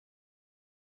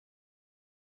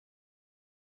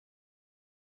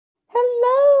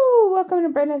Hello, welcome to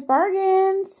Brenna's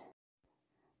Bargains.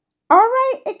 All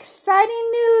right,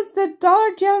 exciting news. The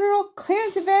Dollar General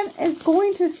clearance event is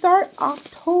going to start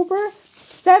October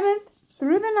 7th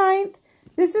through the 9th.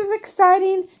 This is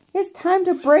exciting. It's time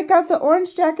to break out the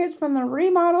orange jackets from the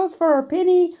remodels for a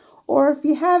penny, or if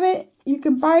you have it, you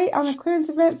can buy it on the clearance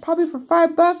event probably for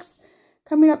 $5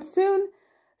 coming up soon.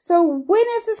 So when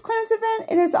is this clearance event?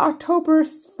 It is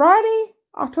Friday,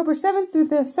 October 7th through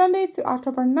the Sunday through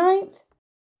October 9th.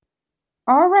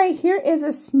 All right, here is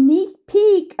a sneak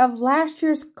peek of last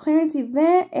year's clearance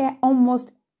event.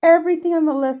 Almost everything on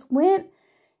the list went.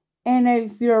 And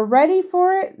if you're ready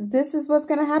for it, this is what's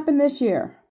going to happen this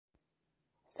year.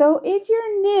 So if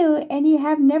you're new and you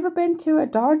have never been to a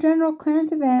Dollar General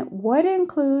clearance event, what it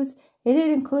includes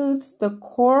the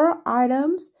core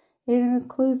items, it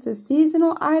includes the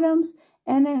seasonal items,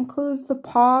 and it includes the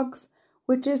POGs,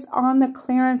 which is on the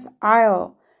clearance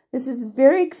aisle. This is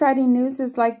very exciting news.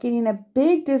 It's like getting a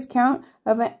big discount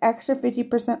of an extra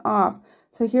 50% off.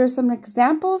 So here's some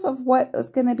examples of what is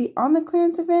going to be on the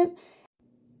clearance event.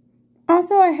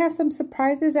 Also, I have some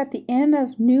surprises at the end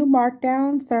of new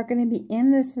markdowns that are going to be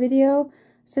in this video.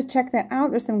 So check that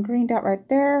out. There's some green dot right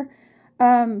there.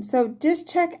 So just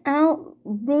check out,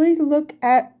 really look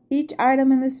at each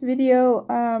item in this video.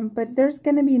 But there's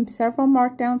going to be several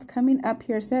markdowns coming up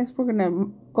here. So we're going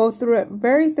to go through it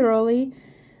very thoroughly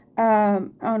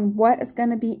on what is going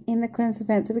to be in the clearance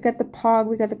event. So we got the POG,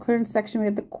 we got the clearance section, we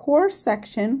have the core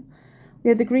section, we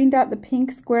have the green dot, the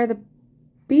pink square, the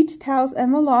beach towels,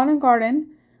 and the lawn and garden.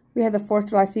 We have the 4th of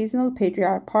July seasonal, the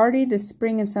patriotic party, the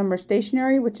spring and summer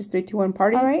stationery, which is 3-2-1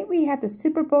 party. All right, we have the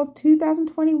Super Bowl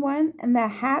 2021 and the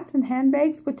hats and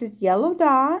handbags, which is yellow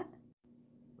dot.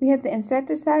 We have the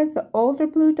insecticides, the older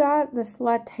blue dot, the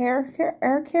select hair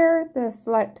care, the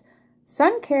select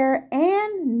sun care,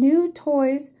 and new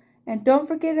toys. And don't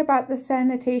forget about the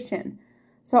sanitation.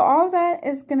 So all that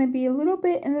is going to be a little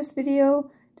bit in this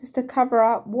video just to cover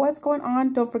up what's going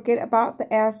on. Don't forget about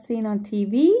the as seen on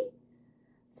TV.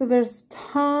 So there's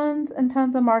tons and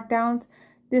tons of markdowns.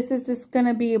 This is just going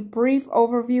to be a brief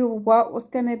overview of what was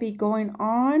going to be going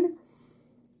on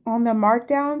the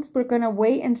markdowns. We're going to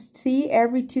wait and see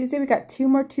every Tuesday. We got 2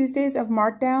 more Tuesdays of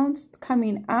markdowns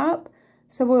coming up.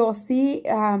 So we will see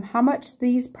how much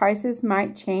these prices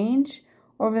might change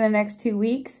over the next 2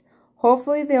 weeks.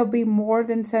 Hopefully there'll be more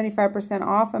than 75%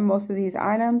 off on most of these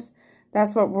items.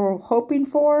 That's what we're hoping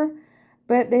for.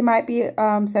 But they might be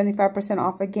 75%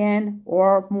 off again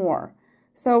or more.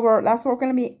 So that's what we're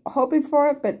going to be hoping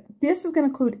for. But this is going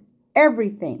to include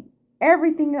everything.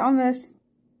 Everything on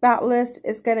that list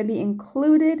is going to be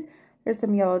included. There's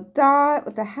some yellow dot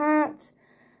with the hats.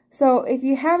 So if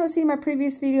you haven't seen my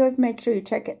previous videos, make sure you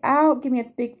check it out. Give me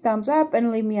a big thumbs up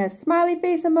and leave me a smiley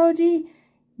face emoji.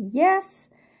 Yes.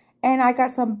 And I got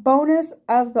some bonus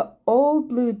of the old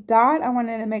blue dot. I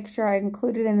wanted to make sure I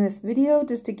included in this video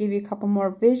just to give you a couple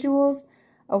more visuals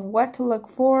of what to look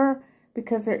for,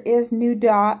 because there is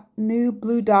new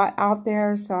blue dot out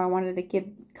there. So I wanted to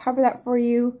cover that for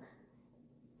you.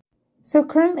 So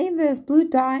currently this blue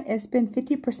dot has been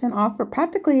 50% off for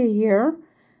practically a year.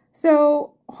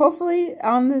 So hopefully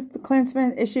on the clearance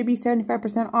event, it should be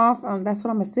 75% off. That's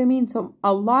what I'm assuming. So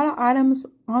a lot of items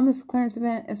on this clearance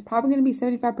event is probably going to be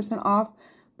 75% off.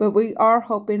 But we are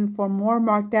hoping for more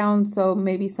markdowns. So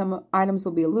maybe some items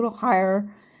will be a little higher.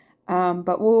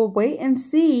 But we'll wait and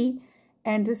see.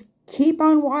 And just keep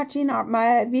on watching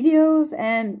my videos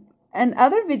and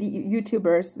other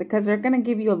YouTubers, because they're going to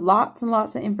give you lots and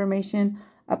lots of information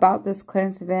about this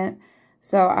clearance event.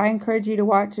 So I encourage you to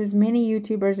watch as many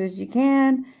YouTubers as you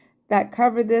can that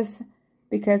cover this,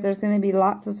 because there's going to be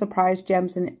lots of surprise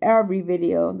gems in every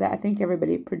video that I think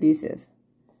everybody produces.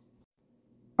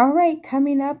 All right,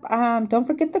 coming up, don't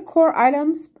forget the core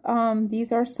items.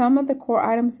 These are some of the core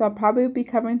items, so I'll probably be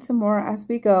covering some more as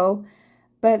we go.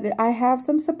 But I have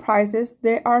some surprises.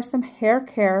 There are some hair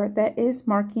care that is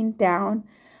marking down.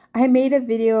 I made a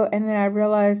video and then I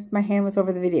realized my hand was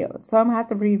over the video. So I'm going to have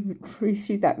to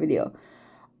reshoot that video.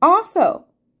 Also,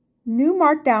 new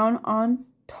markdown on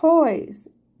toys.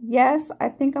 Yes, I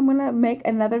think I'm going to make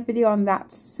another video on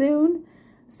that soon.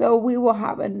 So we will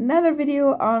have another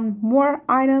video on more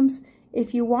items.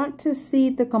 If you want to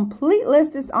see the complete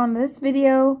list, is on this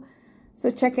video. So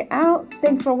check it out.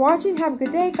 Thanks for watching. Have a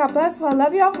good day. God bless. Well, I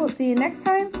love y'all. We'll see you next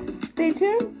time. Stay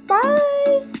tuned.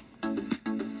 Bye.